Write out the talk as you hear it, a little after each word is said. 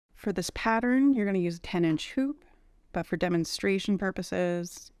For this pattern, you're going to use a 10-inch hoop, but for demonstration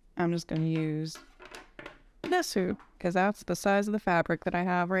purposes, I'm just going to use this hoop because that's the size of the fabric that I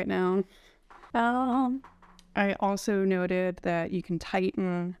have right now. I also noted that you can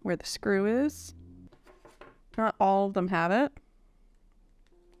tighten where the screw is. Not all of them have it.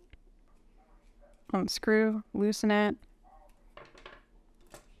 Unscrew, loosen it.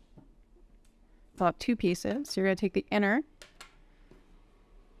 I'll have two pieces. So you're going to take the inner,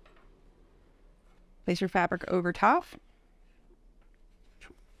 place your fabric over top,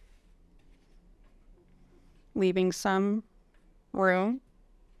 leaving some room.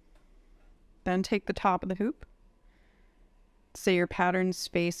 Then take the top of the hoop. Say your pattern's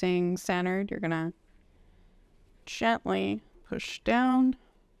facing centered. You're going to gently push down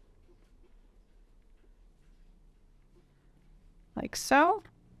like so.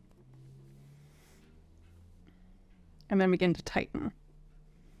 And then begin to tighten.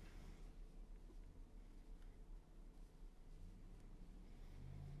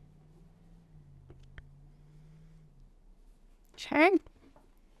 Okay.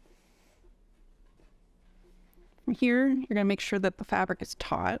 From here, you're going to make sure that the fabric is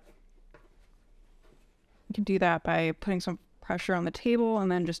taut. You can do that by putting some pressure on the table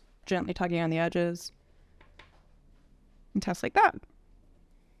and then just gently tugging on the edges. And test like that.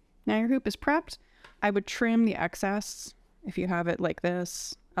 Now your hoop is prepped. I would trim the excess if you have it like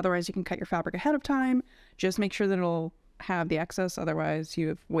this. Otherwise, you can cut your fabric ahead of time. Just make sure that it'll have the excess. Otherwise, you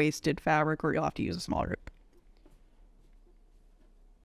have wasted fabric or you'll have to use a smaller hoop.